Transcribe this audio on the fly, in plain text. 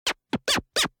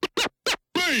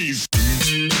noise.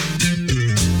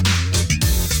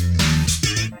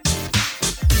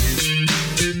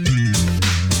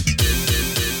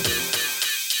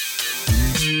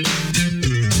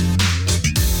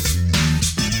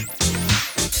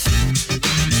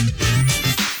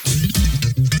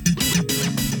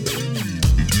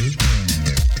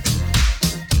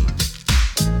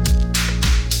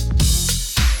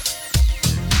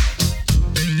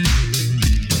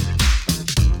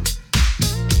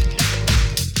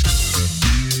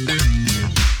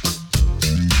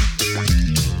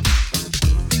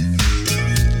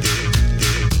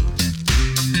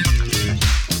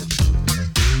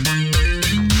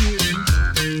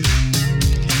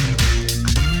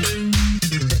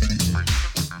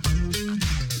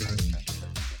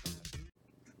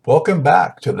 Welcome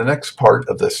back to the next part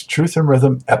of this Truth and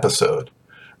Rhythm episode.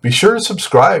 Be sure to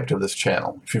subscribe to this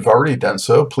channel. If you've already done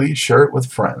so, please share it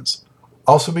with friends.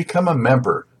 Also become a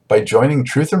member by joining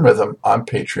Truth and Rhythm on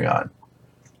Patreon,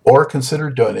 or consider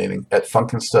donating at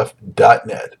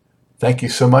funkinstuff.net. Thank you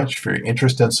so much for your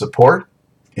interest and support.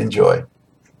 Enjoy.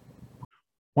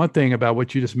 One thing about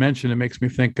what you just mentioned, it makes me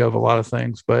think of a lot of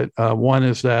things, but one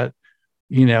is that,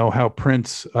 you know, how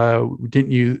Prince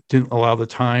didn't allow the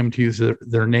time to use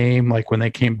their name, like when they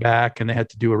came back and they had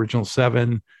to do Original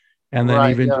 7. And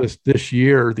then just this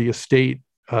year, the estate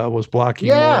was blocking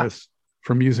Morris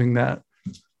from using that.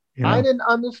 You know? I didn't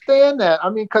understand that. I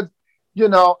mean, because, you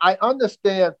know, I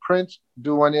understand Prince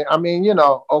doing it. I mean, you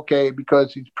know, okay,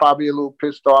 because he's probably a little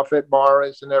pissed off at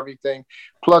Morris and everything.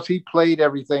 Plus, he played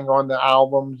everything on the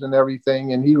albums and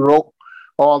everything, and he wrote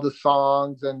all the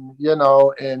songs and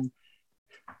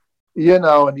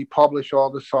he published all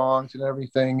the songs and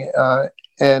everything.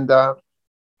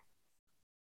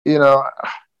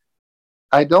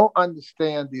 I don't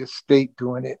understand the estate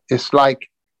doing it. It's like,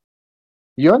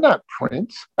 you're not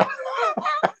Prince,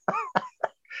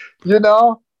 you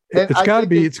know? And it's got to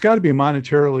be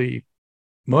monetarily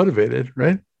motivated,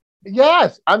 right?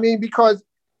 Yes. I mean, because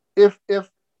if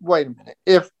wait a minute,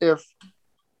 if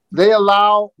they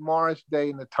allow Morris Day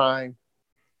and the time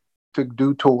to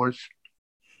do tours,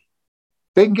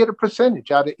 they can get a percentage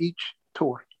out of each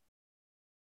tour.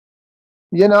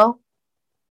 You know,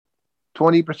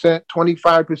 20%,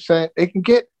 25%, they can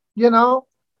get, you know.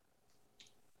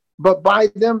 But by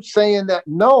them saying that,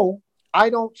 no, I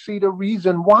don't see the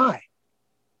reason why.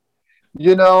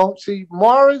 You know, see,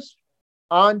 Morris,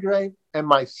 Andre, and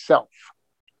myself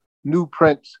knew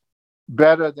Prince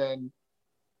better than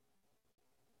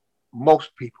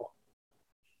most people.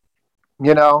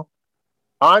 You know,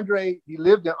 Andre, he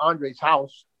lived in Andre's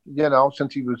house, you know,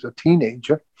 since he was a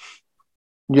teenager,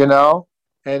 you know,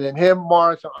 and then him,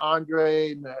 Morris, and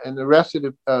Andre, and the rest of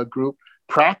the group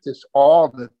practiced all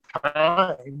the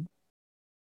time,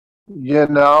 you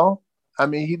know. I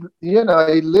mean, he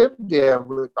lived there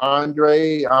with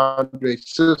Andre,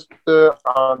 Andre's sister,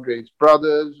 Andre's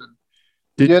brothers,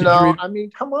 and I mean,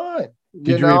 come on,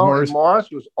 you know. Morris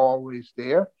was always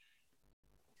there.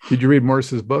 Did you read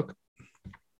Morris's book?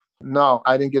 No,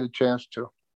 I didn't get a chance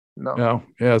to. No.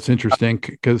 Yeah, it's interesting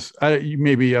because you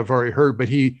maybe have already heard, but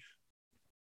he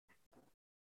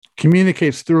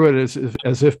communicates through it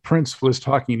as if Prince was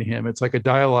talking to him. It's like a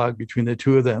dialogue between the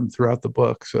two of them throughout the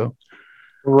book. So,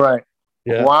 right.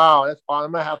 Yeah. Wow, that's fun.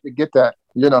 I'm gonna have to get that,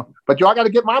 you know. But y'all got to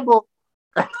get my book.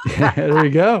 Yeah, there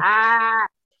you go.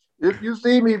 If you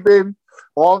see me, baby,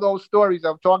 all those stories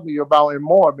I'm talking to you about and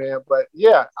more, man. But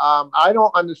yeah, I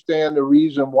don't understand the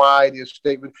reason why this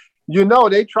statement. You know,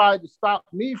 they tried to stop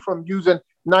me from using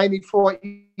 94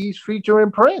 East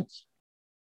featuring Prince.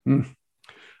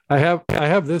 I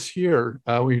have this here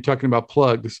when you're talking about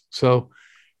plugs. So,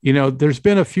 you know, there's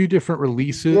been a few different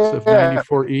releases of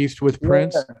 94 East with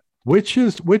Prince. Yeah. Which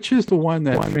is the one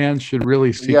that fans should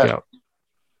really seek out?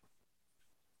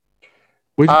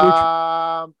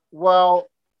 Well,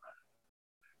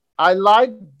 I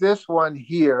like this one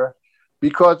here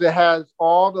because it has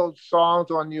all those songs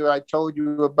on you I told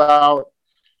you about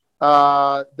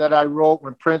that I wrote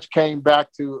when Prince came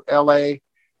back to LA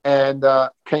and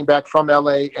came back from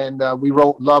LA, and we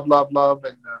wrote Love, Love, Love,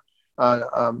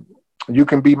 and You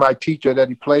Can Be My Teacher that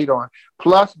he played on.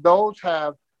 Plus, those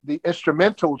have the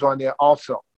instrumentals on there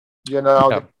also, you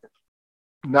know.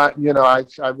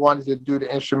 I wanted to do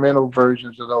the instrumental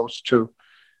versions of those too.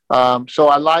 So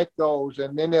I like those.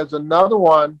 And then there's another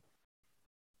one,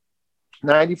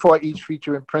 94 East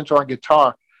featuring Prince on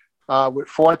guitar with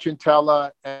Fortune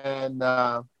Teller and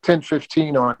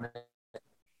 1015 on it,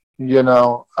 you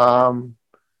know,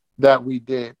 that we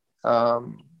did.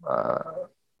 And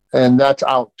that's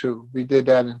out too. We did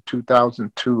that in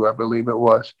 2002, I believe it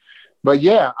was. But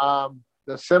yeah,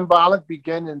 the Symbolic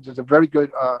Beginnings is a very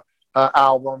good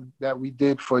album that we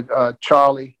did for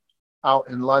Charlie out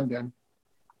in London.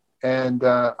 And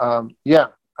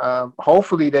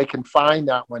hopefully they can find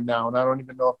that one now. And I don't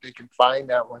even know if they can find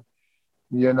that one,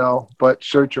 but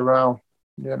search around,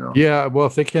 Yeah, well,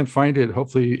 if they can't find it,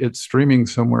 hopefully it's streaming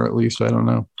somewhere at least. I don't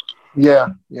know. Yeah.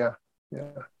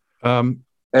 And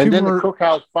then the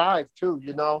Cookhouse 5 too,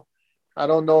 I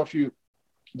don't know if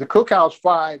the Cookhouse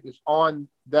 5 is on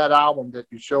that album that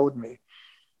you showed me.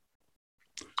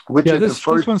 Which is the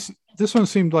first. This one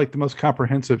seemed like the most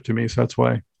comprehensive to me, so that's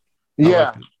why.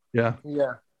 Yeah. Yeah.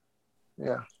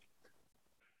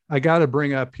 I got to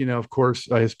bring up, of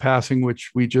course, his passing,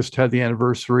 which we just had the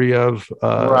anniversary of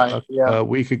a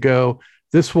week ago.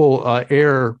 This will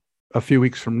air a few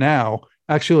weeks from now.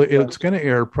 Actually, it's going to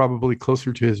air probably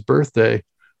closer to his birthday.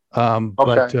 6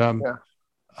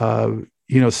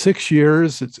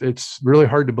 years, it's really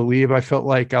hard to believe. I felt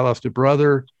like I lost a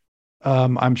brother.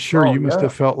 I'm sure you must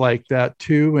have felt like that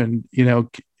too. And,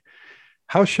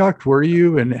 how shocked were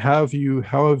you, and how have you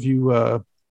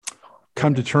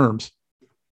come to terms?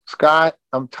 Scott,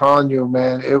 I'm telling you,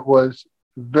 man, it was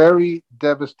very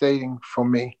devastating for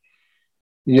me.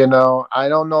 I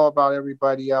don't know about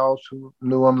everybody else who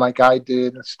knew him like I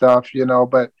did and stuff,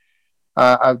 but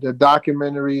the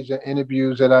documentaries and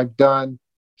interviews that I've done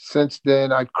since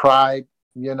then, I've cried,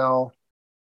 and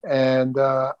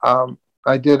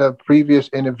I did a previous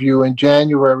interview in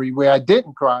January where I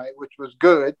didn't cry, which was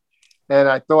good. And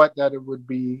I thought that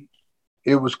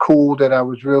it was cool that I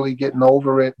was really getting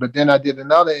over it. But then I did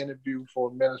another interview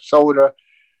for Minnesota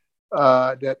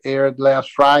that aired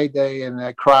last Friday, and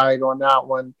I cried on that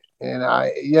one. And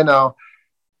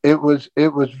it was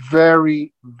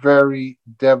very, very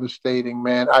devastating,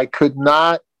 man. I could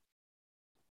not,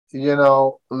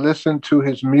 listen to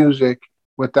his music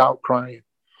without crying.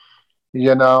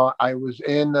 I was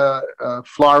in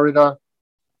Florida,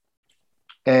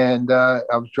 and I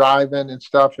was driving and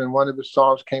stuff, and one of his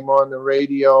songs came on the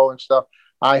radio and stuff.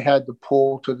 I had to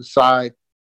pull to the side,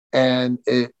 and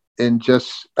I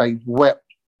wept,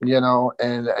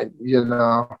 and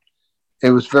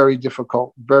it was very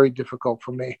difficult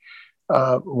for me.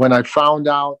 When I found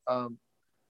out,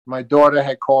 my daughter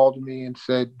had called me and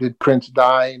said, "Did Prince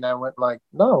die?" And I went like,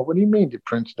 "No, what do you mean, did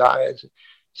Prince die?" I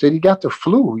said, "He got the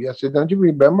flu." I said, "Don't you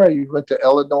remember? You went to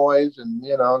Illinois and,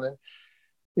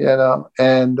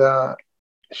 and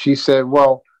she said,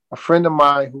 "Well, a friend of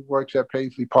mine who works at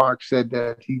Paisley Park said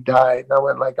that he died." And I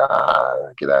went like,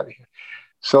 get out of here.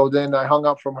 So then I hung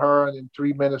up from her, and then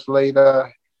 3 minutes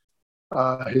later,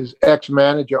 his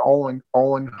ex-manager, Owen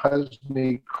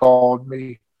Husney, called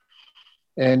me,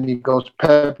 and he goes,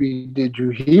 "Pepe, did you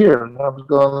hear?" And I was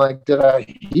going like, "Did I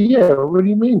hear? What do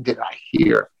you mean, did I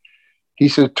hear?" He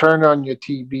said, "Turn on your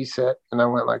TV set." And I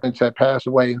went like, "Prince had passed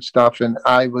away and stuff." And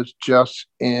I was just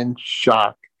in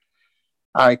shock.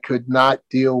 I could not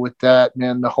deal with that,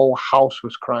 man. The whole house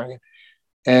was crying.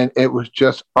 And it was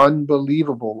just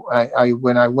unbelievable.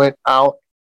 When I went out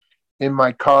in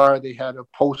my car, they had a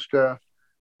poster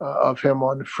of him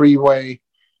on the freeway.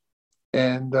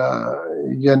 And,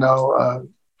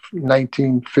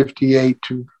 1958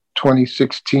 to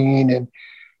 2016.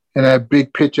 And a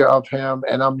big picture of him,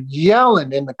 and I'm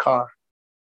yelling in the car,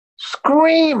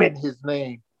 screaming his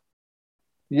name,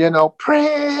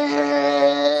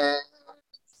 Prince,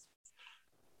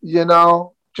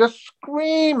 just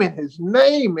screaming his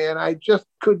name, man. I just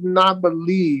could not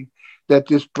believe that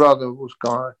this brother was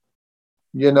gone,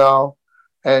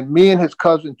 and me and his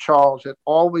cousin Charles had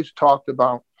always talked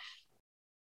about,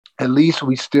 at least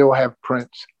we still have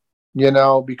Prince,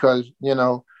 because,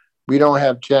 we don't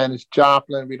have Janis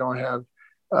Joplin. We don't have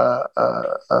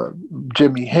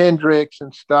Jimi Hendrix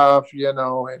and stuff,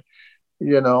 and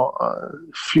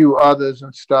few others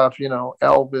and stuff,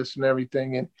 Elvis and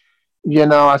everything. And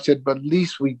I said, but at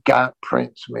least we got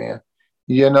Prince, man.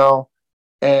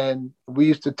 And we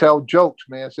used to tell jokes,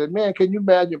 man. I said, man, can you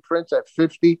imagine Prince at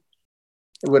 50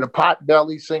 with a pot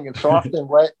belly singing Soft and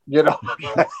Wet?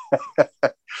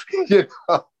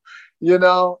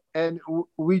 And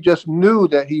we just knew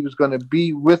that he was going to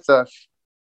be with us,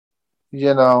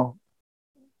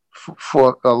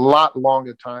 for a lot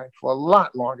longer time, I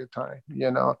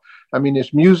mean,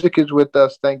 his music is with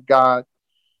us, thank God,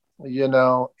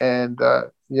 and,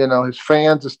 his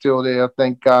fans are still there,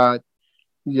 thank God,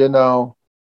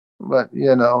 but,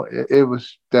 it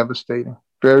was devastating,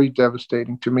 very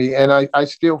devastating to me. And I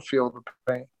still feel the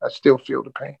pain.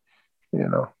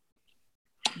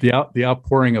 The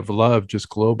outpouring of love just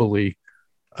globally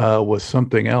was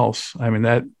something else. I mean,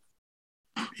 that,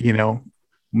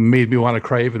 made me want to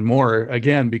cry even more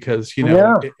again, because,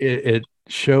 it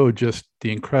showed just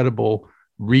the incredible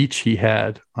reach he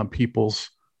had on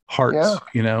people's hearts,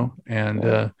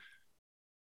 and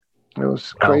it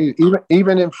was crazy.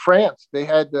 Even in France, they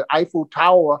had the Eiffel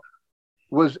Tower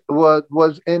was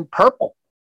in purple.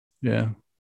 Yeah.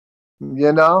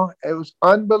 It was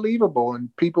unbelievable.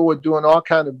 And people were doing all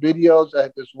kind of videos. I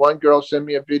had this one girl send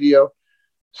me a video,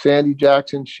 Sandy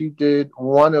Jackson. She did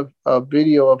a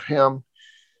video of him.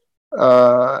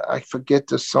 I forget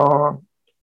the song,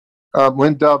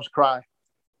 When Doves Cry,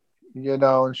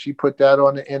 and she put that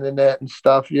on the internet and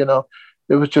stuff,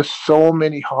 There was just so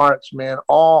many hearts, man,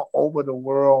 all over the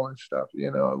world and stuff,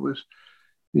 it was,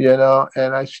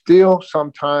 and I still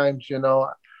sometimes,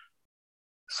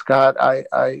 Scott,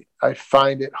 I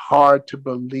find it hard to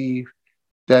believe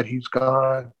that he's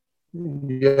gone,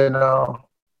 When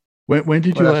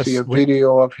did you last see a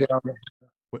video of him?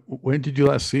 When did you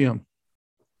last see him?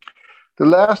 The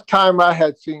last time I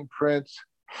had seen Prince,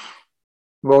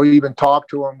 well, even talked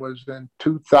to him, was in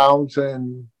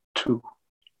 2002.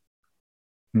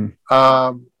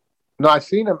 No, I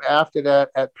seen him after that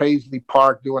at Paisley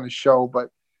Park doing a show, but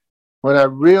when I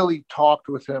really talked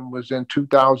with him was in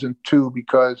 2002,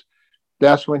 because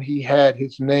that's when he had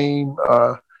his name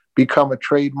become a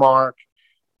trademark,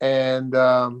 and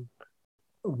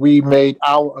we made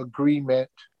our agreement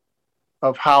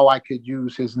of how I could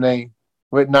use his name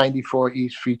with 94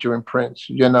 East featuring Prince,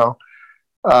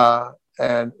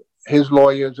 and his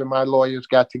lawyers and my lawyers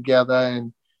got together,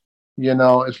 and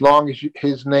as long as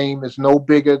his name is no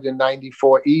bigger than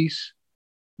 94 East,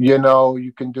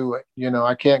 you can do it.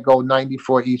 I can't go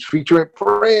 94 East featuring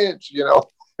Prince,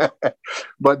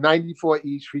 but 94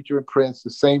 East featuring Prince, the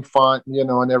same font,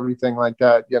 and everything like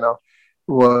that,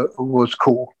 was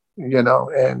cool,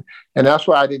 and that's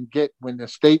why I didn't get when the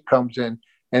state comes in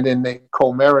and then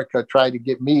Comerica tried to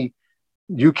get me,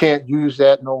 you can't use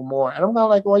that no more. And I'm not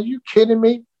like, well, are you kidding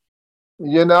me?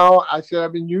 I said,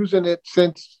 I've been using it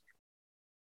since,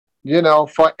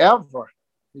 forever,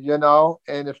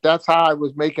 and if that's how I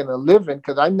was making a living,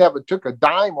 because I never took a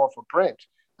dime off of Prince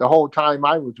the whole time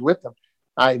I was with him.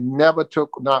 I never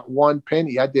took not one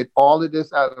penny. I did all of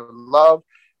this out of love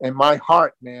and my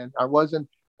heart, man. I wasn't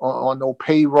on no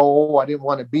payroll. I didn't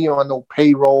want to be on no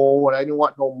payroll, and I didn't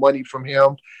want no money from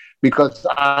him, because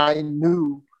I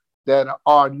knew that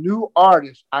our new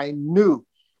artists, I knew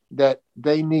that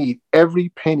they need every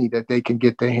penny that they can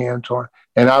get their hands on.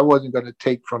 And I wasn't going to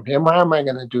take from him. How am I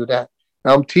going to do that?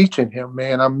 I'm teaching him,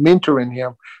 man. I'm mentoring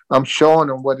him. I'm showing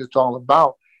him what it's all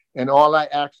about. And all I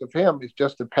asked of him is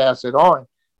just to pass it on.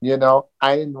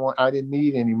 I didn't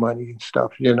need any money and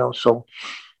stuff, so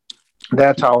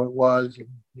that's how it was.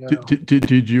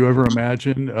 Did you ever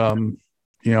imagine,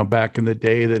 back in the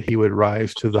day, that he would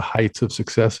rise to the heights of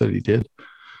success that he did?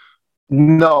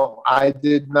 No, I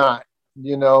did not.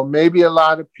 Maybe a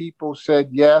lot of people said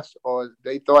yes, or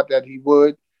they thought that he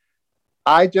would.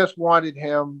 I just wanted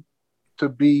him to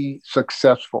be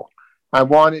successful. I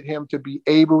wanted him to be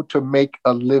able to make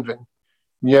a living,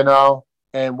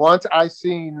 and once I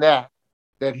seen that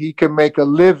he could make a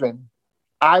living,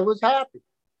 I was happy,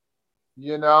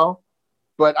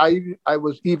 but I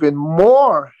was even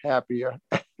more happier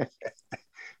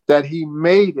that he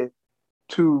made it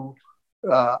to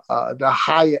the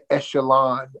higher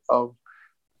echelon of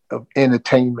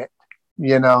entertainment,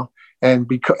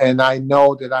 and I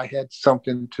know that I had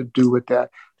something to do with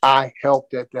that. I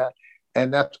helped at that,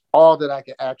 and that's all that I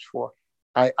could ask for.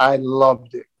 I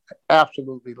loved it. I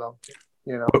absolutely loved it.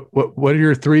 What are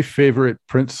your 3 favorite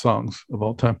Prince songs of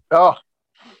all time? Oh,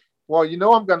 well,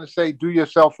 I'm going to say "Do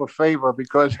Yourself a Favor,"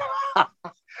 because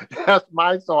that's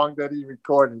my song that he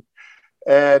recorded,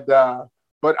 and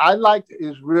but I liked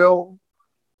his real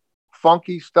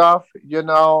funky stuff.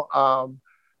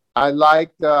 I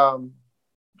liked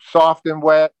 "Soft and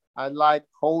Wet." I liked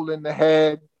 "Hole in the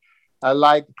Head." I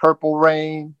liked "Purple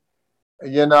Rain."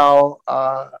 And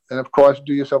of course,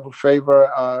 "Do Yourself a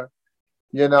Favor."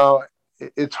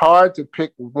 It's hard to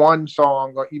pick one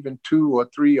song, or even 2 or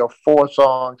 3 or 4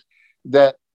 songs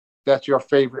that's your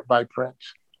favorite by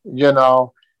Prince.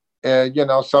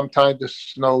 Sometimes it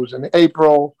snows in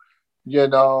April. Yeah.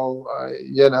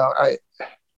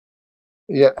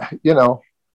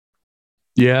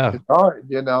 It's hard.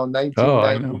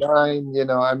 1999.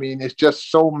 I mean, it's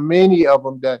just so many of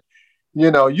them that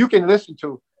you can listen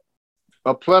to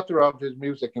a plethora of his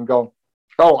music and go,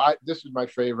 "Oh, this is my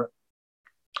favorite."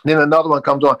 Then another one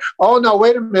comes on. "Oh no,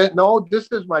 wait a minute! No, this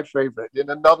is my favorite." Then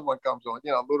another one comes on.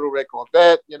 Little Red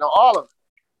Corvette. All of it.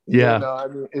 Yeah. I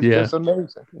mean, it's just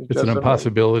amazing. It's an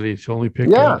impossibility to only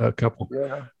pick a couple.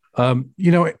 Yeah.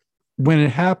 When it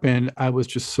happened, I was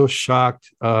just so shocked,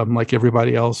 like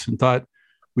everybody else, and thought,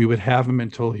 we would have him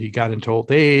until he got into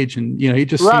old age. And, he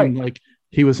just Right. seemed like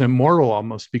he was immortal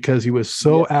almost because he was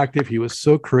so active. He was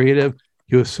so creative.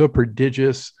 He was so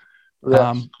prodigious.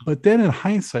 Yes. But then in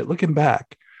hindsight, looking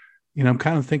back, I'm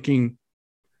kind of thinking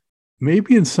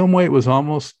maybe in some way it was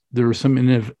almost, there was some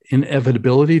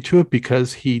inevitability to it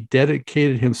because he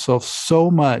dedicated himself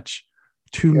so much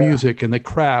to music and the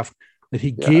craft that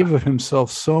he gave of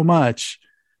himself so much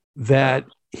that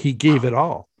he gave it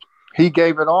all. He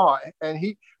gave it all.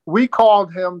 And we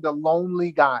called him the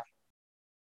lonely guy,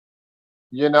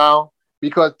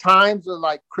 because times are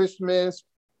like Christmas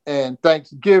and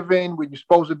Thanksgiving when you're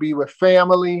supposed to be with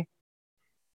family.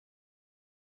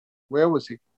 Where was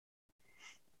he?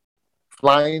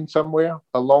 Flying somewhere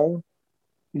alone,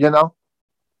 and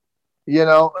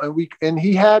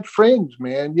he had friends,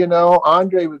 man.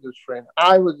 Andre was his friend.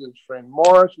 I was his friend.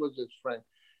 Morris was his friend,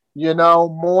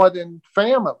 more than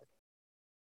family.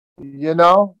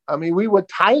 We were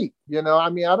tight, I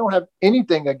don't have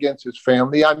anything against his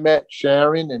family. I met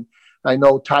Sharon and I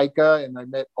know Taika and I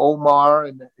met Omar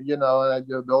and,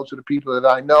 those are the people that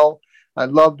I know. I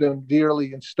love them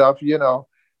dearly and stuff,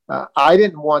 I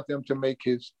didn't want them to make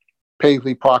his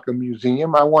Paisley Parker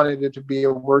Museum. I wanted it to be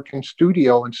a working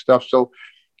studio and stuff. So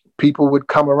people would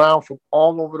come around from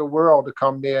all over the world to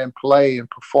come there and play and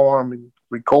perform and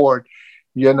record,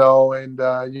 so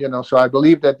I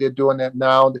believe that they're doing that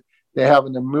now. They're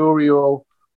having a memorial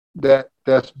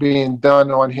that's being done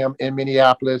on him in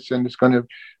Minneapolis, and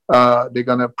they're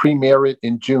going to premiere it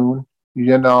in June,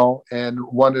 and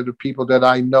one of the people that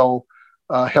I know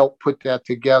helped put that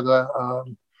together.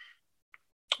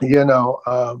 And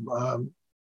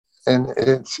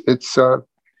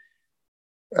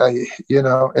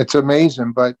it's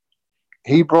amazing, but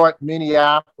he brought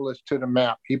Minneapolis to the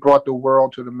map. He brought the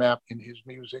world to the map in his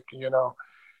music,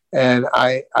 and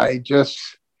I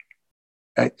just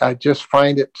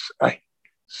find it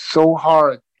so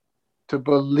hard to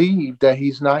believe that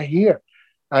he's not here.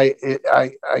 I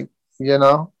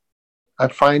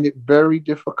find it very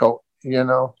difficult,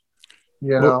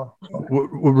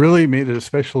 What really made it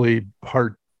especially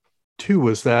hard too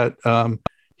was that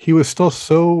he was still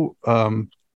so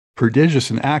prodigious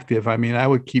and active. I mean, I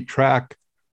would keep track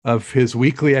of his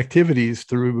weekly activities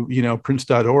through,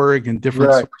 Prince.org and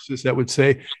different sources that would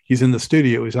say he's in the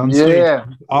studio, he's on stage,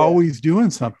 he's always doing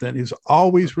something, he's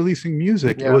always releasing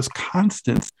music. It was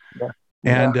constant.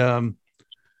 And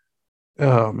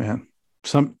oh man,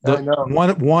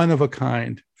 one of a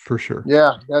kind. For sure.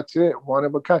 Yeah, that's it. One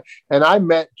of a kind. And I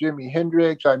met Jimi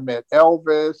Hendrix. I met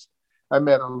Elvis. I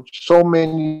met so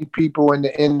many people in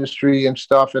the industry and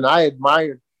stuff. And I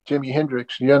admired Jimi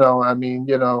Hendrix. Him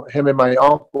and my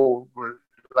uncle were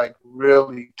like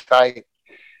really tight.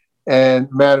 And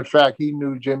matter of fact, he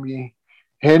knew Jimi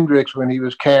Hendrix when he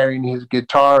was carrying his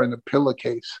guitar in a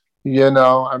pillowcase.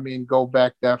 Go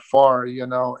back that far.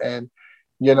 And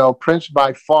Prince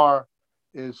by far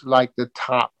is like the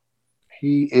top.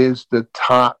 He is the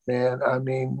top, man.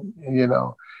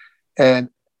 And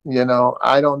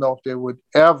I don't know if there would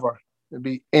ever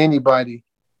be anybody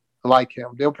like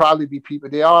him. There'll probably be people.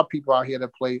 There are people out here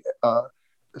that play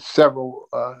several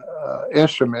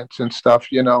instruments and stuff,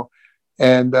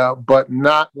 and but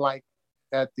not like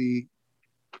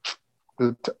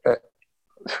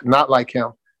not like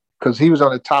him, because he was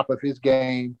on the top of his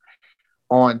game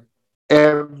on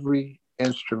every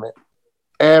instrument.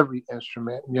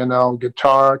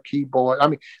 Guitar, keyboard.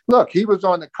 Look, he was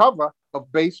on the cover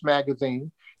of Bass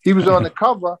Magazine. He was on the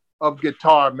cover of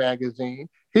Guitar Magazine.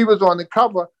 He was on the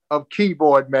cover of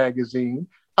Keyboard Magazine.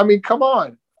 Come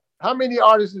on. How many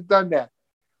artists have done that?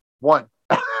 One.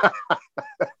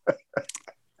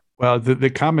 Well, the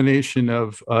combination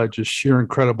of just sheer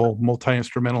incredible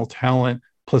multi-instrumental talent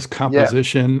plus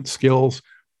composition skills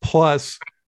plus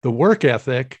the work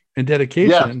ethic and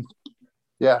dedication.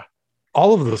 Yeah.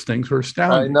 All of those things were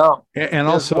astounding. I know. And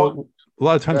also, a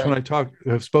lot of times when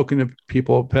I've spoken to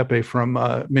people, Pepe from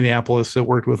Minneapolis that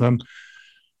worked with him,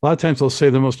 a lot of times they'll say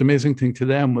the most amazing thing to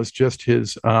them was just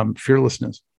his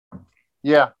fearlessness.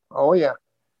 Yeah. Oh, yeah.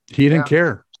 He didn't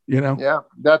care, Yeah,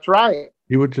 that's right.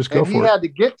 He would just go for it. He had to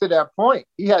get to that point.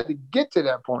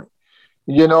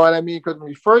 You know what I mean? Because when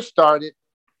he first started,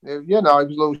 he was a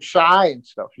little shy and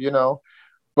stuff,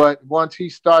 But once he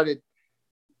started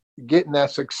getting that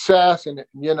success and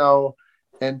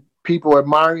and people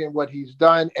admiring what he's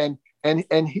done, and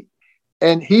he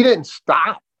didn't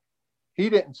stop. He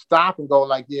didn't stop and go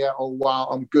like, yeah, oh wow,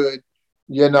 I'm good.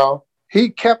 He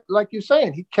kept, like you're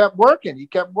saying, he kept working. He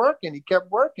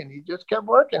just kept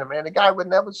working. Man, the guy would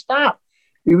never stop.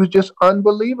 He was just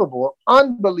unbelievable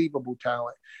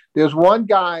talent. There's one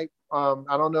guy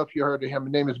I don't know if you heard of him.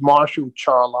 His name is Marshall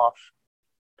Charloff.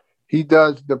 He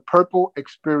does the Purple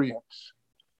Experience.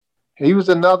 He was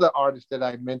another artist that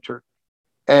I mentored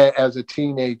as a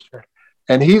teenager.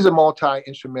 And he's a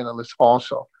multi-instrumentalist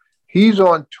also. He's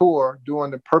on tour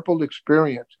doing the Purple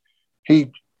Experience.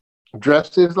 He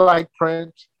dresses like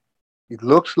Prince. He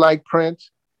looks like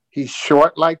Prince. He's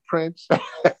short like Prince.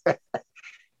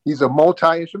 He's a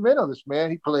multi-instrumentalist,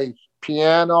 man. He plays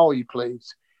piano. He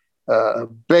plays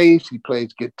bass. He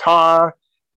plays guitar,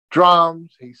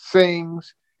 drums. He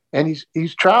sings. And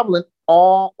he's traveling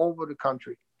all over the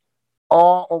country.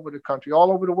 All over the country,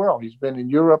 all over the world. He's been in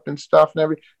Europe and stuff and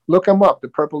everything. Look him up, the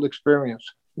Purple Experience,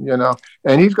 you know.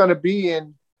 And he's going to be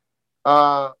in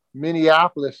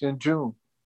Minneapolis in June,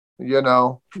 you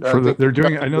know. I know they're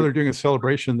doing a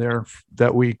celebration there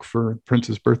that week for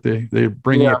Prince's birthday. They're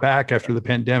bringing it back after the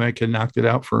pandemic and knocked it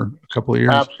out for a couple of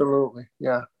years. Absolutely,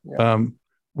 yeah.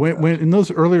 When in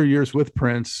those earlier years with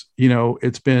Prince, you know,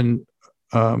 it's been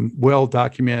well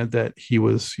documented that he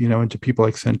was, you know, into people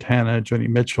like Santana, Joni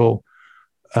Mitchell.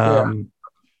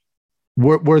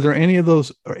 Were there any of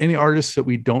those or any artists that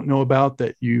we don't know about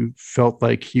that you felt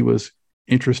like he was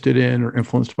interested in or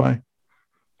influenced by?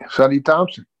 Sonny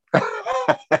Thompson.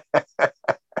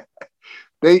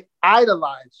 They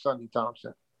idolized Sonny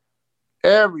Thompson.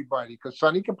 Everybody, because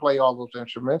Sonny can play all those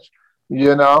instruments,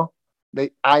 you know.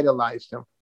 They idolized him.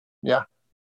 Yeah.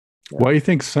 Why do you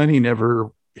think Sonny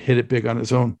never hit it big on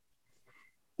his own?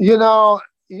 You know,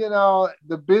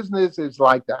 the business is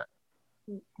like that.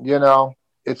 You know,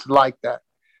 it's like that.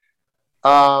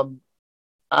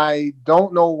 I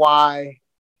don't know why,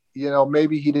 you know,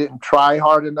 maybe he didn't try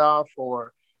hard enough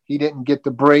or he didn't get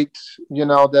the breaks, you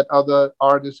know, that other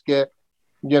artists get.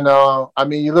 You know, I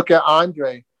mean, you look at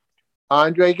Andre.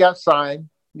 Andre got signed,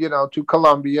 you know, to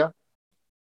Columbia.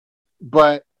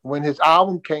 But when his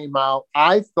album came out,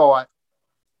 I thought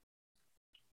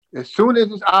as soon as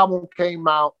his album came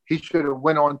out, he should have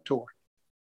went on tour.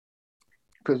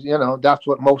 Because, you know, that's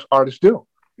what most artists do.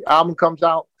 The album comes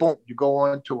out, boom, you go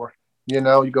on tour. You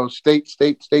know, you go state,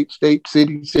 state, state, state,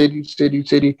 city, city, city,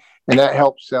 city, and that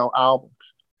helps sell albums.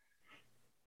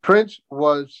 Prince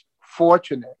was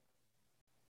fortunate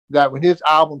that when his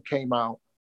album came out,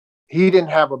 he didn't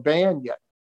have a band yet.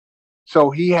 So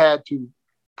he had to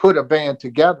put a band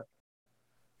together.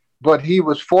 But he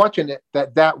was fortunate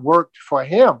that that worked for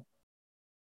him.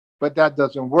 But that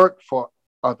doesn't work for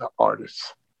other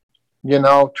artists. You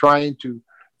know, trying to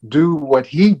do what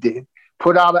he did,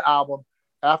 put out an album.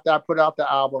 After I put out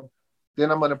the album,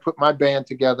 then I'm going to put my band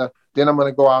together. Then I'm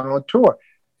going to go out on tour.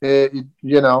 You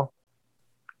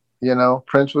know,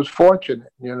 Prince was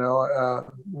fortunate, you know,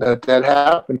 that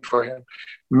happened for him.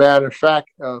 Matter of fact,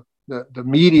 the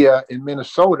media in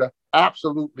Minnesota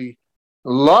absolutely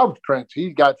loved Prince.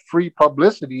 He got free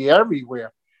publicity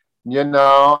everywhere. You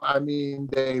know, I mean,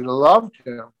 they loved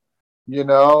him. You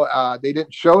know, they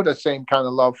didn't show the same kind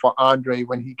of love for Andre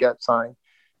when he got signed.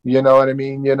 You know what I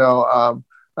mean? You know,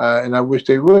 and I wish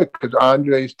they would because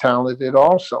Andre's talented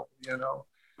also, you know.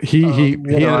 He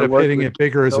ended up hitting it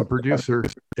bigger as a producer.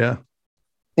 Yeah.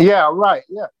 Yeah, right.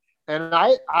 Yeah. And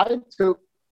I took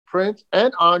Prince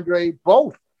and Andre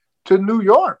both to New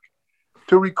York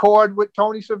to record with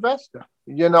Tony Sylvester,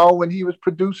 you know, when he was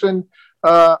producing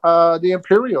the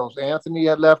Imperials. Anthony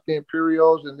had left the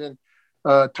Imperials and then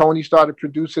Tony started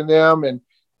producing them, and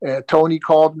Tony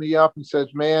called me up and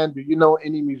says, "Man, do you know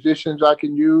any musicians I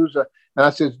can use?" And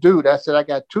I says, "Dude," I said, "I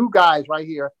got two guys right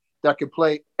here that can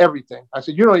play everything." I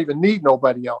said, "You don't even need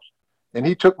nobody else." And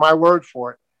he took my word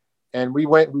for it. And we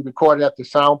recorded at the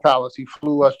Sound Palace. He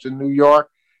flew us to New York,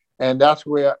 and that's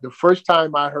where the first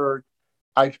time I heard,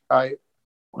 I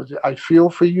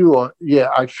Feel For You, or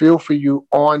I Feel For You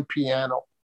on piano.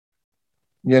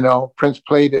 You know, Prince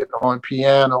played it on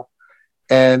piano.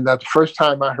 And that's the first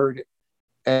time I heard it.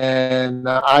 And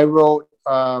I wrote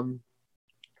a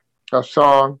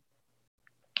song,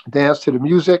 Dance to the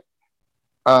Music.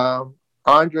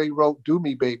 Andre wrote Do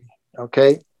Me Baby,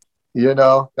 okay? You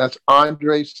know, that's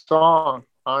Andre's song.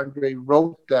 Andre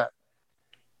wrote that.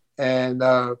 And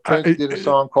Prince did a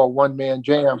song called One Man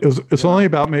Jam. It's only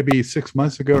about maybe 6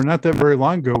 months ago, not that very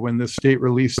long ago, when the state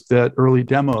released that early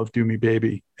demo of Do Me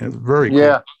Baby. It was very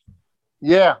cool.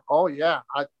 Yeah. Oh, yeah.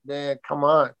 Man, come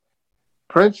on.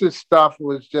 Prince's stuff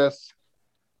was just,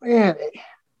 man,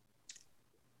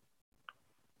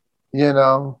 you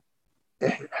know,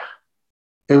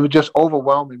 it was just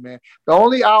overwhelming, man. The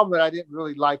only album that I didn't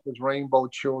really like was Rainbow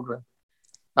Children.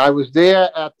 I was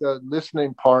there at the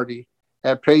listening party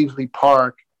at Paisley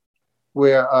Park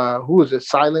where, who was it?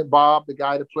 Silent Bob, the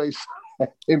guy that plays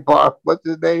Silent Bob. What's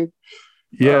his name?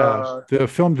 Yeah, the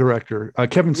film director,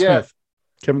 Kevin Yeah, Smith.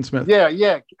 Kevin Smith.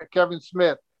 yeah, Kevin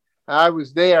Smith. I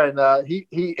was there, and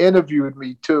he interviewed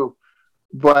me too.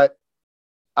 But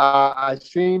I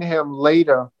seen him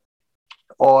later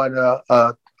on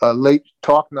a late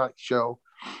talk night show,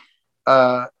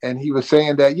 and he was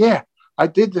saying that, yeah, I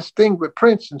did this thing with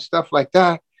Prince and stuff like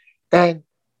that, and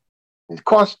it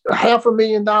cost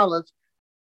 $500,000,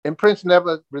 and Prince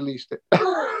never released it.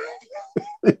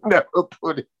 He never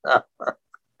put it out.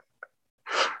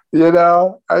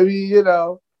 I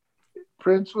mean,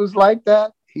 Prince was like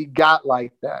that. He got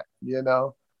like that.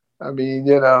 I mean,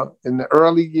 in the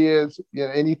early years,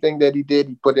 anything that he did,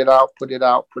 he put it out, put it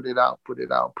out, put it out, put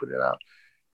it out, put it out.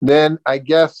 Then I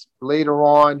guess later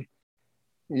on,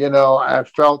 I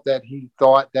felt that he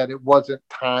thought that it wasn't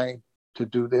time to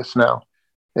do this now.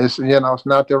 It's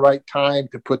not the right time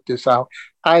to put this out.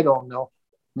 I don't know.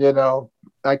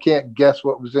 I can't guess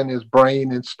what was in his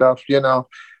brain and stuff.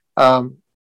 I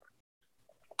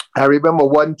remember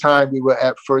one time we were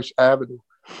at First Avenue,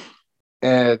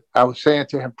 and I was saying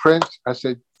to him, Prince, I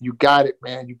said, you got it,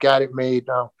 man. You got it made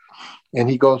now. And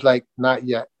he goes like, not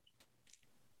yet.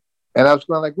 And I was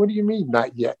going like, what do you mean,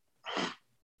 not yet?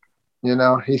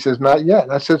 He says, not yet.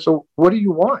 And I said, so what do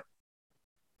you want?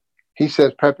 He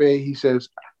says, Pepe, he says,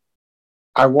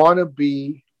 I want to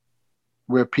be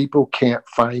where people can't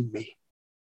find me.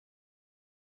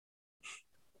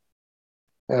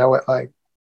 And I went like,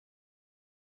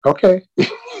 okay.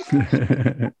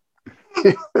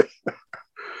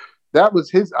 That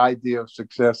was his idea of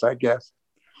success, I guess.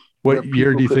 What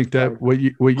year do you think that?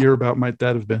 What year about might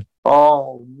that have been?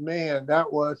 Oh man,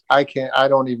 that was I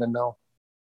don't even know.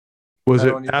 Was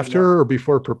it after or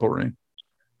before Purple Rain?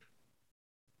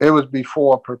 It was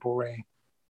before Purple Rain.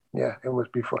 Yeah, it was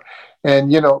before. And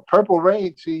Purple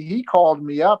Rain, see, he called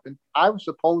me up, and I was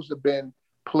supposed to have been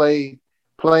playing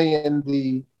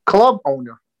the club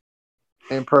owner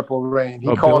in Purple Rain.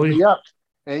 He called me up.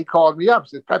 And he called me up and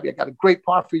said, Pepe, I got a great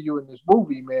part for you in this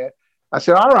movie, man. I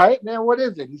said, all right, man, what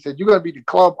is it? He said, you're going to be the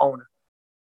club owner.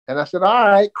 And I said, all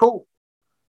right, cool.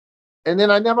 And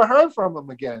then I never heard from him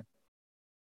again.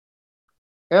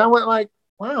 And I went like,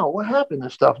 wow, what happened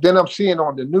and stuff? Then I'm seeing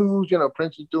on the news,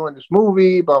 Prince is doing this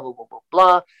movie, blah, blah, blah, blah,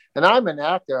 blah. And I'm an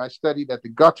actor. I studied at the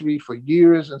Guthrie for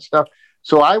years and stuff.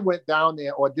 So I went down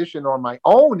there, auditioned on my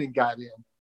own and got in,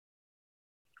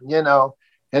 and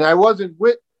I wasn't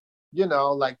with,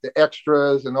 like the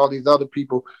extras and all these other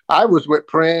people. I was with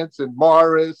Prince and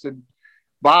Morris and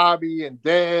Bobby and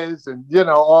Dez and,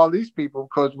 all these people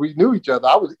because we knew each other.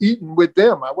 I was eating with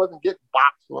them. I wasn't getting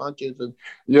box lunches and,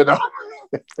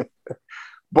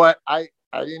 but I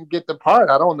didn't get the part.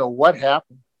 I don't know what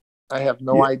happened. I have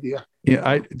no idea. Yeah,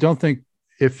 I don't think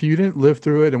if you didn't live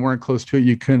through it and weren't close to it,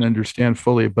 you couldn't understand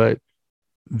fully. But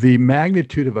the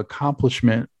magnitude of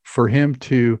accomplishment for him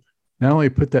to not only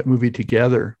put that movie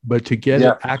together, but to get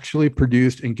it actually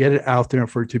produced and get it out there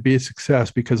and for it to be a success,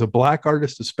 because a Black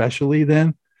artist, especially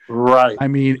then, right? I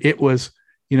mean, it was,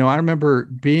 I remember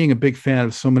being a big fan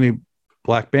of so many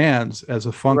Black bands as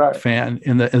a funk fan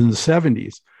in the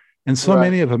 70s. And so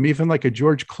many of them, even like a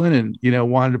George Clinton,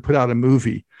 wanted to put out a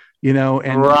movie, and you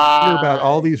hear about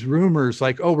all these rumors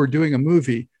like, oh, we're doing a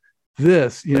movie,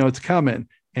 it's coming,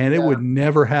 and it would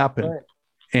never happen. Right.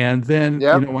 And then,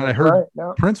 when I heard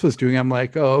Prince was doing it, I'm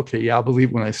like, oh, okay, yeah, I'll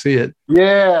believe when I see it.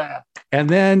 Yeah. And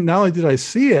then not only did I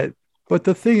see it, but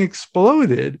the thing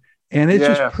exploded, and it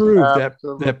just proved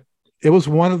that it was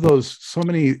one of those, so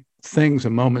many things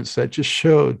and moments that just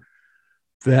showed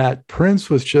that Prince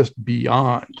was just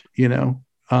beyond,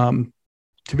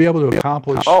 to be able to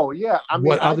accomplish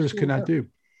what others could not do.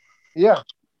 Yeah,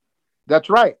 that's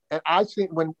right. And I seen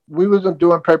when we was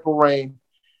doing Purple Rain,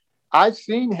 I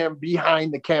seen him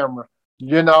behind the camera,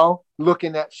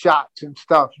 looking at shots and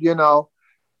stuff,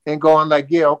 and going like,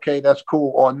 yeah, okay, that's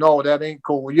cool. Or no, that ain't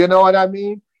cool. You know what I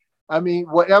mean? I mean,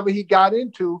 whatever he got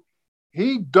into,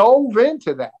 he dove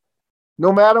into that,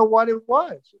 no matter what it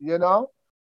was,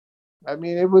 I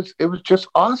mean, it was just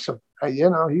awesome.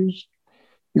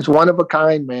 He's one of a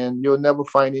kind, man. You'll never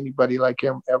find anybody like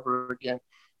him ever again,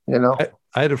 I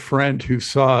had a friend who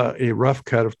saw a rough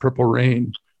cut of Purple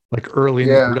Rain like early in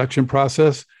the production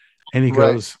process. And he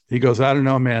goes, I don't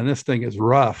know, man, this thing is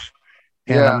rough.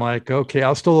 And I'm like, okay, I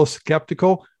was still a little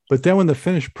skeptical. But then when the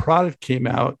finished product came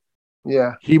out,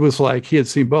 he was like, he had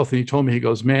seen both. And he told me,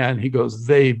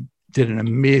 they did an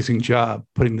amazing job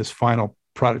putting this final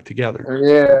product together.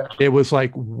 Yeah. It was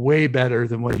like way better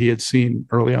than what he had seen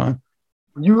early on.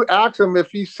 You asked him if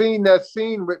he's seen that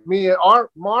scene with me and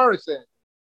Art Morrison.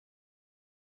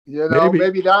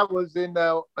 Maybe that was in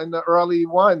the early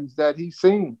ones that he's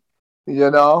seen,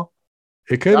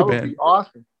 It could That have would been. be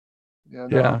awesome. You know?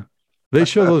 Yeah. They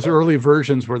show those early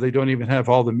versions where they don't even have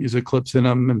all the music clips in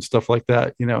them and stuff like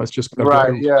that. You know, it's just a Right.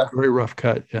 very, Yeah. very rough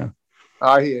cut. Yeah.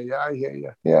 I hear you. I hear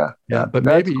you. Yeah. Yeah. But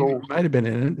That's maybe cool. you might have been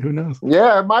in it. Who knows?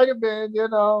 Yeah, it might have been. You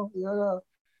know.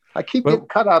 I keep Well, getting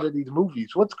cut out of these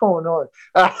movies. What's going on?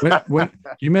 when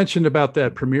you mentioned about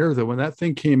that premiere, though, when that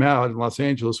thing came out in Los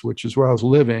Angeles, which is where I was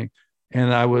living,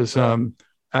 and I was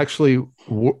actually,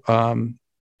 I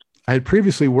had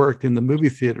previously worked in the movie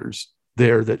theaters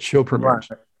there that show premieres,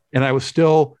 Right. and I was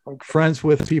still friends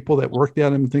with people that worked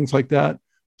at them and things like that.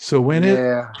 So when it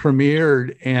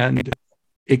premiered and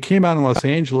it came out in Los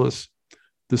Angeles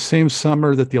the same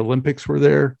summer that the Olympics were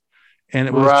there, and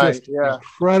it was just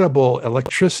incredible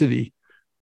electricity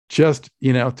just,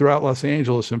 throughout Los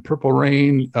Angeles, and Purple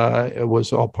Rain, it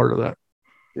was all part of that.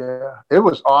 Yeah, it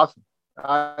was awesome.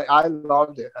 I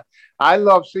loved it. I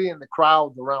love seeing the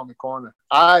crowds around the corner.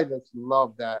 I just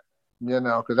love that,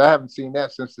 because I haven't seen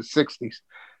that since the 60s.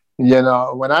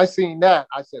 When I seen that,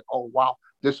 I said, oh, wow,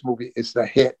 this movie is a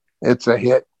hit. It's a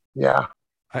hit. Yeah.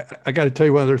 I got to tell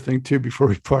you one other thing, too, before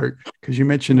we part, because you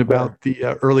mentioned about the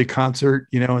early concert,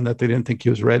 and that they didn't think he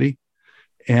was ready.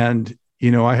 And,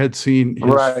 I had seen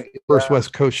his first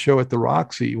West Coast show at the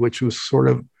Roxy, which was sort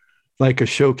of like a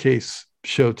showcase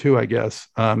show, too, I guess,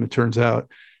 it turns out.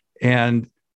 And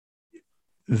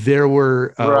there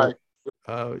were,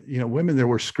 women that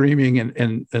were screaming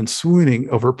and swooning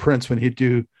over Prince when he'd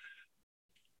do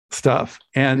stuff.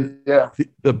 And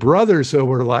the brothers, though,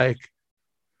 were like,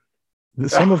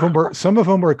 some of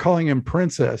them were calling him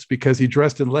Princess because he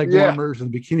dressed in leg warmers and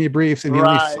bikini briefs, and he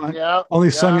only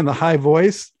sung in the high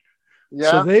voice.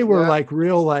 So they were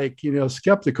real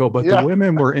skeptical, but the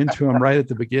women were into him right at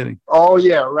the beginning. Oh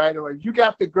yeah, right away. You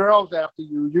got the girls after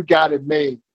you. You got it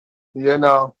made. You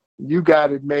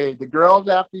got it made. The girls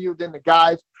after you, then the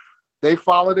guys, they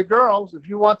follow the girls. If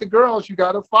you want the girls, you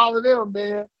got to follow them,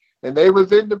 man. And they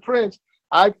was into Prince.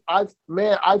 I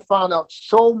found out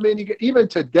so many, even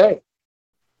today.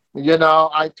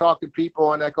 I talk to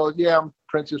people and I go, yeah, I'm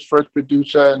Prince's first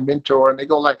producer and mentor. And they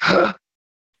go like,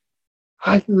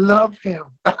 I love him.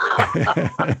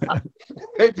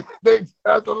 they just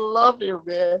love him,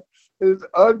 man. It's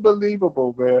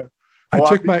unbelievable, man. Go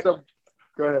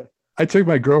ahead. I took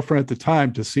my girlfriend at the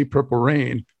time to see Purple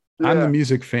Rain. Yeah. I'm a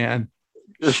music fan.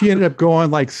 She ended up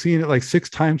going seeing it 6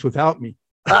 times without me.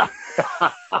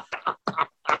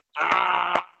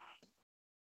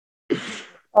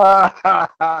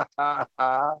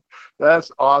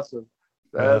 That's awesome.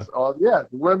 That's all. Yeah,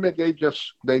 the women,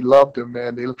 they loved him,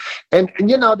 man. They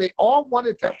all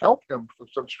wanted to help him for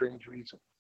some strange reason.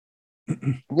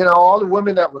 All the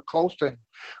women that were close to him.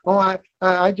 Oh,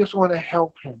 I just want to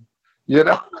help him. It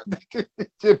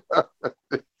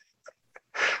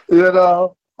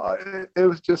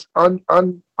was just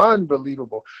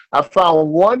unbelievable. I found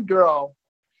one girl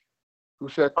who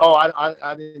said, "Oh,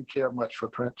 I didn't care much for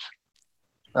Prince."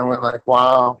 I went like,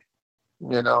 "Wow,"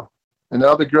 And the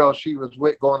other girl she was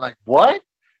with going like, "What?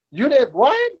 You did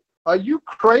what? Are you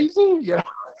crazy?"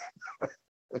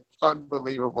 It's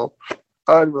unbelievable.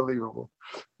 Unbelievable.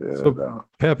 So,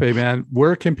 Pepe, man,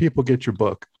 where can people get your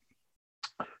book?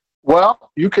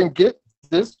 Well, you can get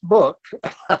this book,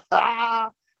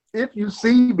 If You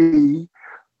See Me,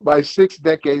 by 6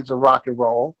 Decades of Rock and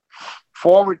Roll,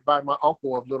 forward by my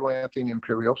uncle of Little Anthony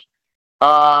Imperials.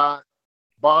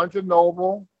 Barnes &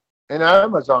 Noble and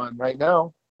Amazon right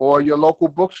now, or your local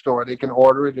bookstore. They can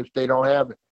order it if they don't have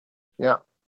it. Yeah.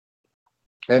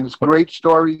 And it's great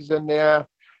stories in there.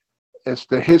 It's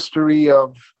the history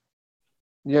of,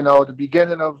 the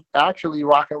beginning of actually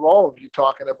rock and roll. You're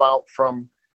talking about from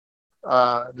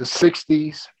the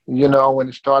 60s, when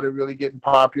it started really getting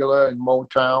popular and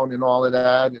Motown and all of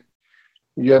that. And,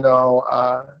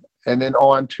 and then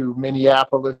on to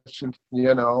Minneapolis and,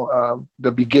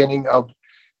 the beginning of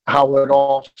how it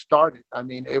all started. I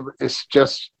mean, it's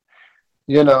just,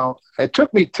 it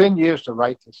took me 10 years to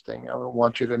write this thing. I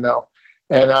want you to know.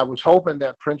 And I was hoping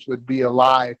that Prince would be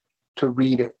alive to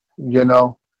read it,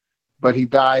 but he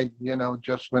died,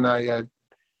 just when I had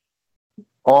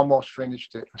almost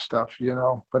finished it and stuff,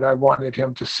 but I wanted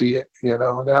him to see it,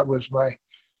 that was my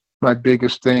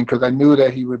biggest thing. Cause I knew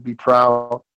that he would be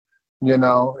proud,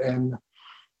 and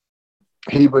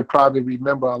he would probably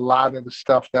remember a lot of the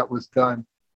stuff that was done,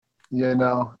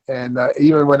 and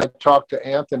even when I talked to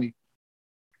Anthony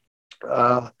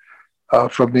from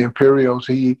the Imperials,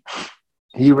 he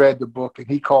read the book and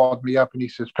he called me up and he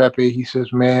says, Pepe, he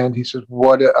says, man, he says,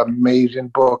 what an amazing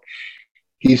book.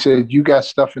 He said, you got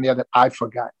stuff in there that I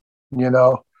forgot,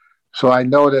 so I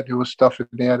know that there was stuff in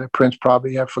there that Prince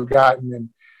probably had forgotten and,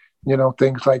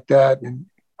 things like that. And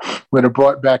would have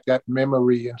brought back that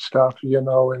memory and stuff,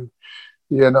 and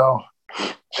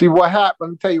see what happened. Let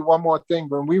me tell you one more thing.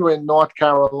 When we were in North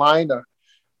Carolina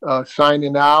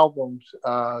signing albums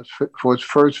for his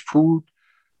first food,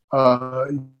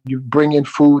 you bring in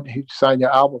food, he'd sign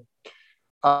your album.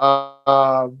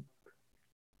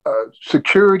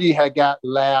 Security had got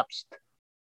lapsed,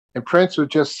 and Prince was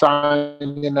just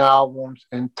signing albums,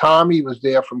 and Tommy was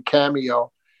there from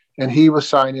Cameo, and he was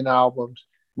signing albums.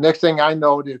 Next thing I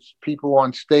know, there's people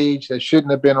on stage that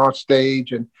shouldn't have been on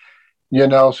stage, and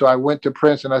so I went to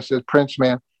Prince and I said, Prince,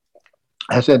 man,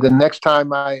 I said, the next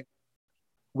time I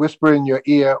whisper in your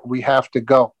ear, we have to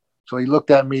go. So he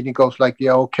looked at me and he goes like,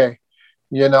 yeah, okay.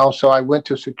 So I went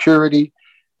to security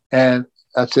and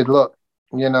I said, look,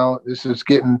 this is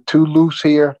getting too loose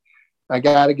here. I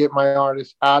got to get my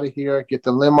artists out of here, get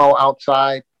the limo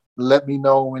outside, let me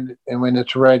know when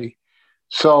it's ready.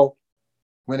 So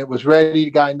when it was ready,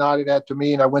 the guy nodded at to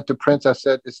me and I went to Prince. I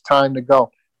said, it's time to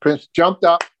go. Prince jumped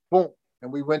up, boom.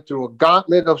 And we went through a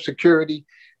gauntlet of security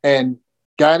and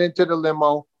got into the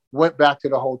limo, went back to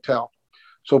the hotel.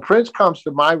 So Prince comes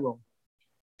to my room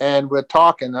and we're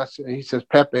talking. He says,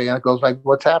 Pepe, and I goes like,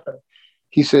 what's happening?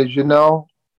 He says,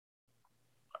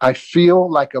 I feel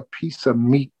like a piece of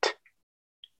meat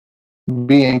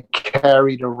being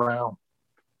carried around.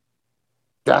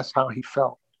 That's how he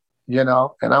felt, And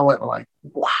I went like,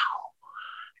 wow.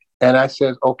 And I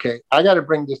said, okay, I got to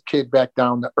bring this kid back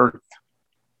down to earth.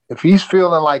 If he's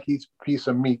feeling like he's a piece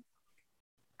of meat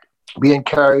being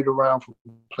carried around from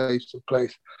place to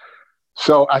place.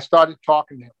 So I started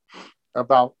talking to him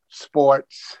about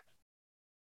sports,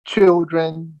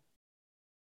 children,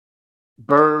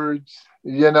 birds,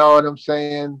 you know what I'm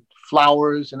saying?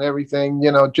 Flowers and everything,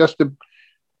 just to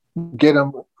get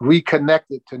him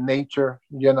reconnected to nature,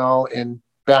 and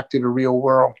back to the real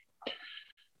world.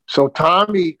 So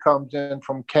Tommy comes in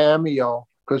from Cameo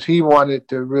because he wanted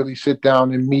to really sit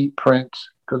down and meet Prince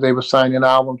because they were signing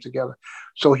albums together.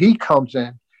 So he comes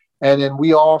in and then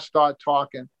we all start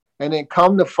talking. And then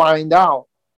come to find out,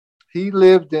 he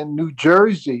lived in New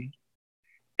Jersey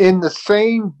in the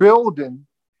same building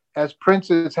as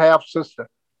Prince's half-sister.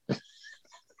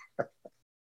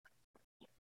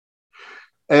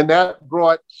 And that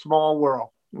brought Small World.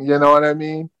 You know what I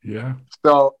mean? Yeah.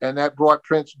 So, and that brought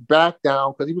Prince back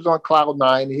down because he was on cloud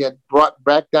nine. He had brought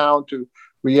back down to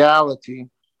reality.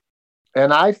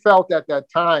 And I felt at that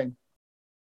time,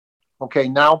 okay,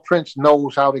 now Prince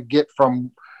knows how to get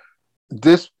from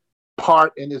this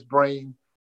part in his brain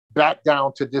back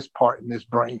down to this part in his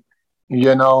brain.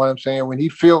 You know what I'm saying? When he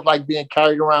feels like being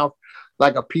carried around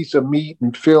like a piece of meat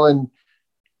and feeling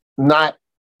not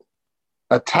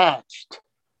attached,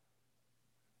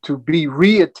 to be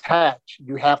reattached,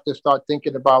 you have to start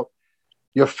thinking about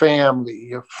your family,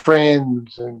 your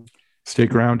friends, and stay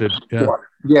grounded.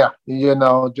 Yeah.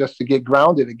 Just to get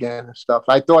grounded again and stuff.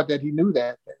 I thought that he knew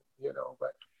that,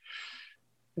 but.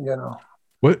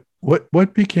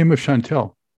 What became of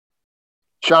Chantel?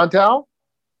 Chantel,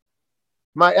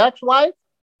 my ex-wife?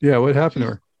 Yeah, what happened to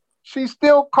her? She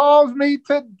still calls me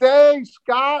today,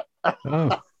 Scott.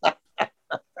 Oh.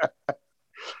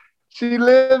 She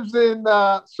lives in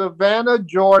Savannah,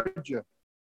 Georgia,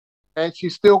 and she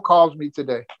still calls me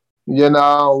today.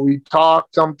 We talk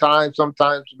sometimes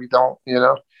we don't,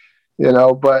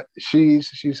 but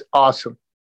she's awesome.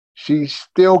 She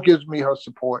still gives me her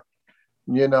support.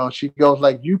 She goes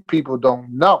like, you people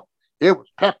don't know. It was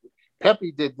Pepe.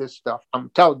 Pepe did this stuff. I'm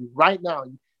telling you right now,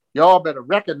 y'all better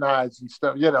recognize and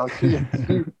stuff.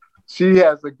 She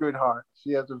has a good heart.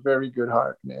 She has a very good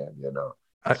heart, man,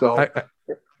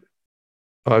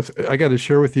 I got to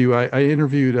share with you. I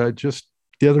interviewed just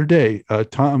the other day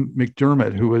Tom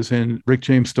McDermott, who was in Rick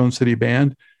James' Stone City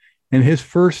Band, and his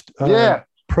first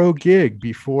pro gig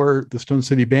before the Stone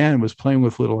City Band was playing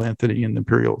with Little Anthony and the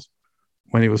Imperials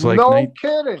when he was like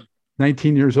kidding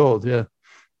 19 years old. Yeah.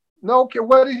 No,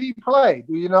 what did he play?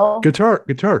 Do you know? Guitar.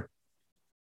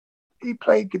 He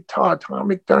played guitar, Tom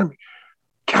McDermott.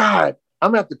 God, I'm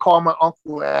gonna have to call my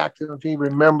uncle and ask him if he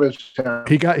remembers him.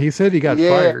 He said he got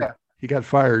fired. He got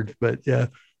fired, but yeah.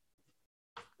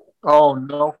 Oh,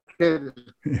 no kidding.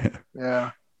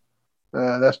 Yeah.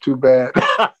 That's too bad.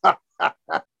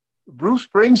 Bruce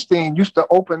Springsteen used to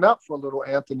open up for Little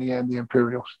Anthony and the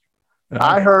Imperials.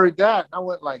 I heard that. I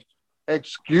went like,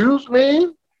 excuse me?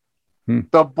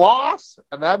 The Boss?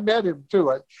 And I met him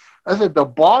too. I said, the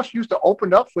Boss used to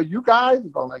open up for you guys?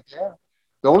 I'm going like, yeah.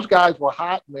 Those guys were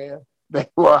hot, man. They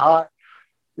were hot.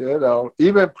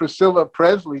 Even Priscilla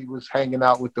Presley was hanging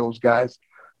out with those guys,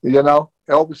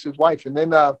 Elvis's wife. And then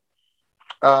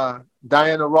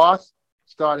Diana Ross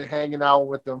started hanging out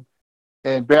with them.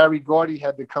 and Barry Gordy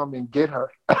had to come and get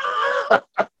her.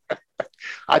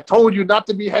 I told you not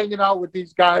to be hanging out with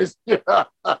these guys.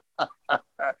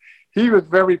 He was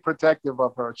very protective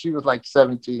of her. She was like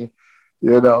 17, a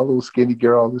little skinny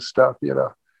girl and stuff,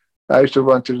 I used to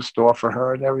run to the store for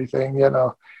her and everything,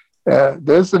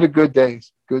 Those are the good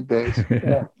days. Good days.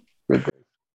 Yeah, good days.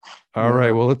 All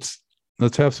right. Well,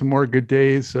 let's have some more good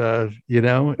days, and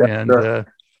sure.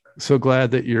 So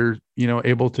glad that you're,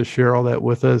 able to share all that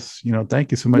with us.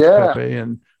 Thank you so much, Pepe.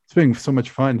 And it's been so much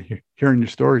fun hearing your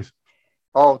stories.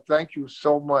 Oh, thank you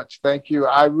so much. Thank you.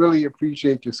 I really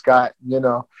appreciate you, Scott,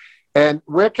 And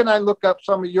where can I look up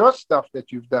some of your stuff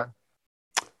that you've done?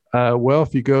 Well,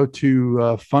 if you go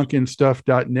to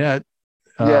funkinstuff.net,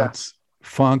 it's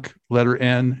funk, letter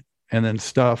N, and then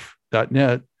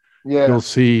stuff.net, you'll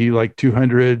see like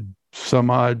 200 some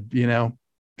odd,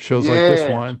 shows like this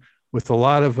one with a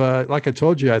lot of, like I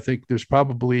told you, I think there's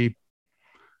probably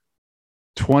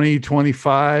 20,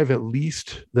 25 at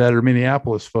least that are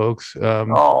Minneapolis folks.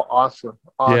 Awesome.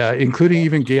 Yeah, including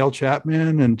even Gail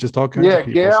Chapman and just all kinds of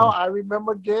people. Yeah, Gail, I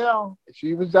remember Gail.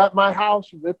 She was at my house.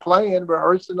 We're playing,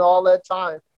 rehearsing all that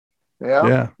time.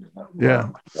 Yeah.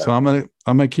 So I'm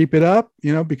gonna keep it up,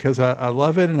 because I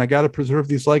love it and I got to preserve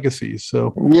these legacies.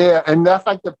 So yeah, and that's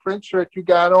like the Prince shirt you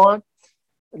got on.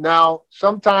 Now,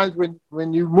 sometimes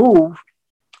when you move,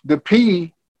 the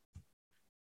P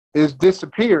is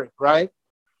disappearing, right?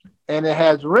 And it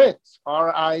has Rince,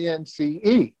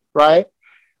 R-I-N-C-E, right?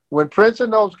 When Prince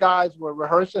and those guys were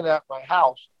rehearsing at my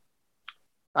house,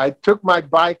 I took my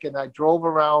bike and I drove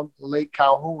around Lake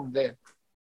Calhoun then.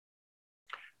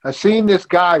 I seen this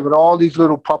guy with all these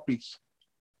little puppies.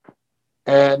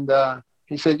 And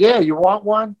he said, yeah, you want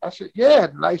one? I said, yeah,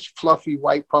 nice fluffy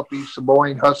white puppies,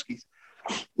 Samoan Huskies.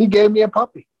 He gave me a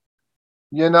puppy.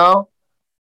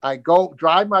 I go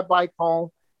drive my bike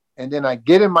home, and then I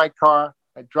get in my car.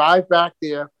 I drive back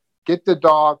there, get the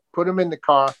dog, put him in the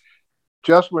car,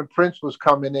 just when Prince was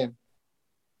coming in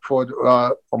for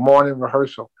a morning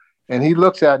rehearsal. And he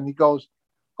looks at it and he goes,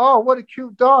 oh, what a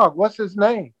cute dog. What's his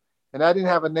name? And I didn't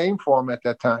have a name for him at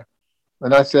that time.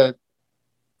 And I said,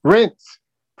 Rince,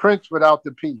 Prince without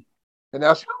the P. And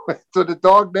that's so the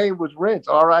dog name was Rince,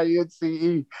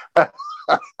 R-I-N-C-E.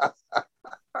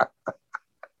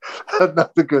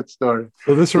 Another good story.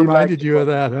 So this reminded you of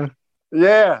that, huh?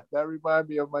 Yeah, that reminded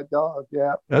me of my dog.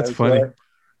 Yeah. That's funny.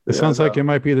 It sounds like it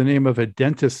might be the name of a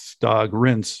dentist's dog,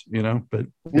 Rinse, but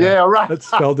yeah, right. That's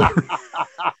spelled different.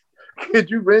 Could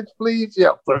you rinse, please?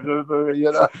 Yeah.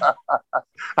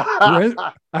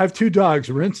 I have two dogs,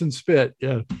 Rinse and Spit.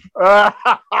 Yeah.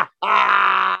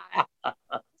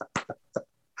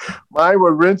 Mine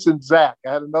were Rinse and Zach.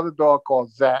 I had another dog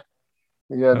called Zach.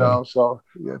 So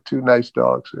yeah, two nice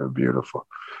dogs. They're beautiful.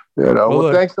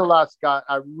 Well, thanks a lot, Scott.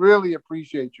 I really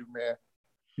appreciate you, man.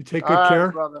 You take good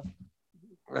care, brother.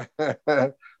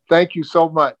 Thank you so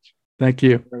much. Thank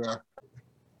you.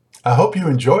 I hope you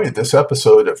enjoyed this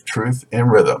episode of Truth in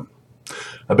Rhythm.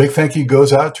 A big thank you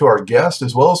goes out to our guest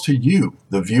as well as to you,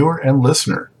 the viewer and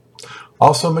listener.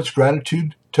 Also, much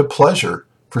gratitude to Pleasure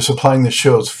for supplying the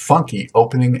show's funky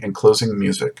opening and closing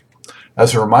music.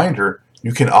 As a reminder,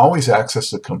 you can always access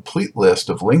the complete list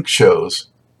of linked shows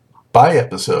by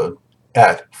episode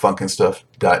at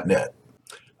funkinstuff.net.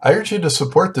 I urge you to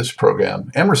support this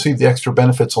program and receive the extra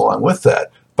benefits along with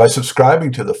that by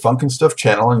subscribing to the Funk and Stuff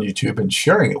channel on YouTube and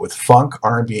sharing it with funk,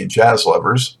 R&B, and jazz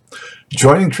lovers,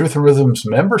 joining Truth and Rhythm's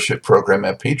membership program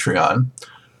at Patreon,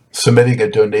 submitting a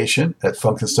donation at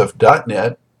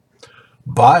funkinstuff.net,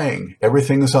 buying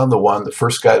Everything is on the One, the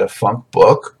First Guide to Funk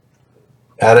book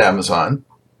at Amazon,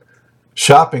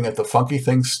 shopping at the Funky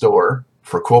Things store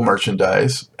for cool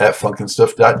merchandise at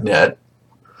funkinstuff.net,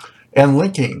 and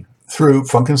linking through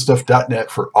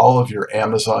funkinstuff.net for all of your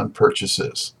Amazon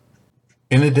purchases.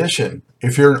 In addition,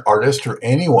 if you're an artist or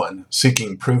anyone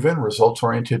seeking proven,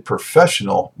 results-oriented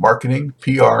professional marketing,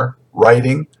 PR,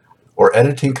 writing, or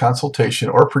editing consultation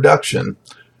or production,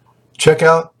 check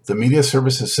out the media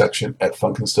services section at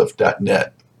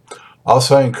funkinstuff.net.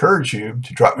 Also, I encourage you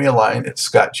to drop me a line at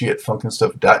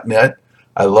scottg@funkinstuff.net.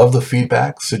 I love the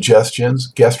feedback, suggestions,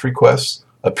 guest requests,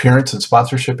 appearance and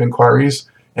sponsorship inquiries,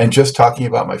 and just talking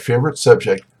about my favorite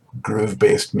subject,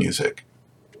 groove-based music.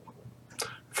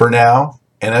 For now,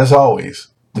 and as always,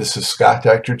 this is Scott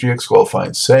Dr. GX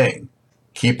Goldfine saying,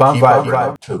 keep on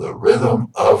vibing to the rhythm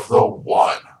of the one.